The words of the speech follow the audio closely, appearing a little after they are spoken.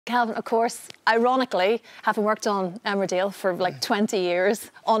Calvin, of course, ironically, having worked on Emmerdale for like 20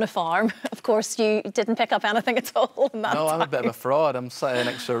 years on a farm, of course, you didn't pick up anything at all in that No, I'm time. a bit of a fraud. I'm sat here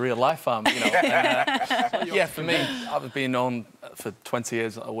next to a real-life farm, you know. Yeah, for me, I've been known for 20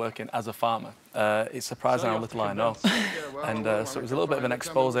 years working as a farmer. It's surprising how little I know. And so it was a little bit of an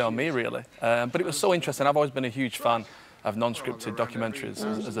expose on me, really. But it was so interesting. I've always been a huge fan of non-scripted documentaries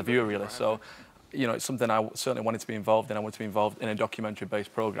as a viewer, really. So, you know, it's something I certainly wanted to be involved in. I wanted to be involved in a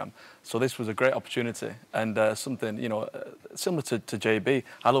documentary-based programme. So this was a great opportunity and something, you know, similar to JB.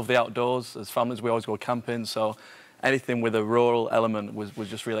 I love the outdoors. As families, we always go camping. So anything with a rural element was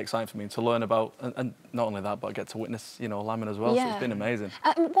just really exciting for me to learn about. And not only that, but I get to witness, you know, lambing as well. Yeah. So it's been amazing.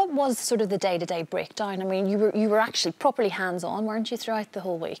 What was sort of the day-to-day breakdown? I mean, you were actually properly hands-on, weren't you, throughout the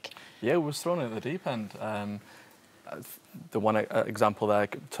whole week? Yeah, we was thrown in at the deep end. The one example there,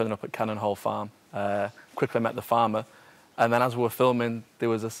 turning up at Cannon Hall Farm, quickly met the farmer, and then as we were filming, there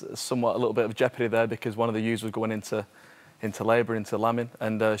was a little bit of jeopardy there because one of the ewes was going into labour, into lambing,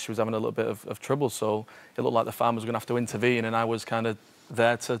 and she was having a little bit of trouble. So it looked like the farmer was going to have to intervene, and I was kind of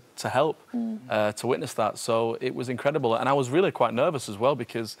there to help, to witness that. So it was incredible, and I was really quite nervous as well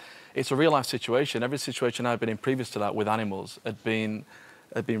because it's a real life situation. Every situation I'd been in previous to that with animals had been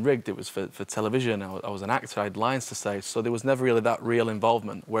rigged. It was for television. I was an actor. I had lines to say, so there was never really that real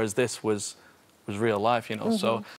involvement. Whereas this was real life, you know. So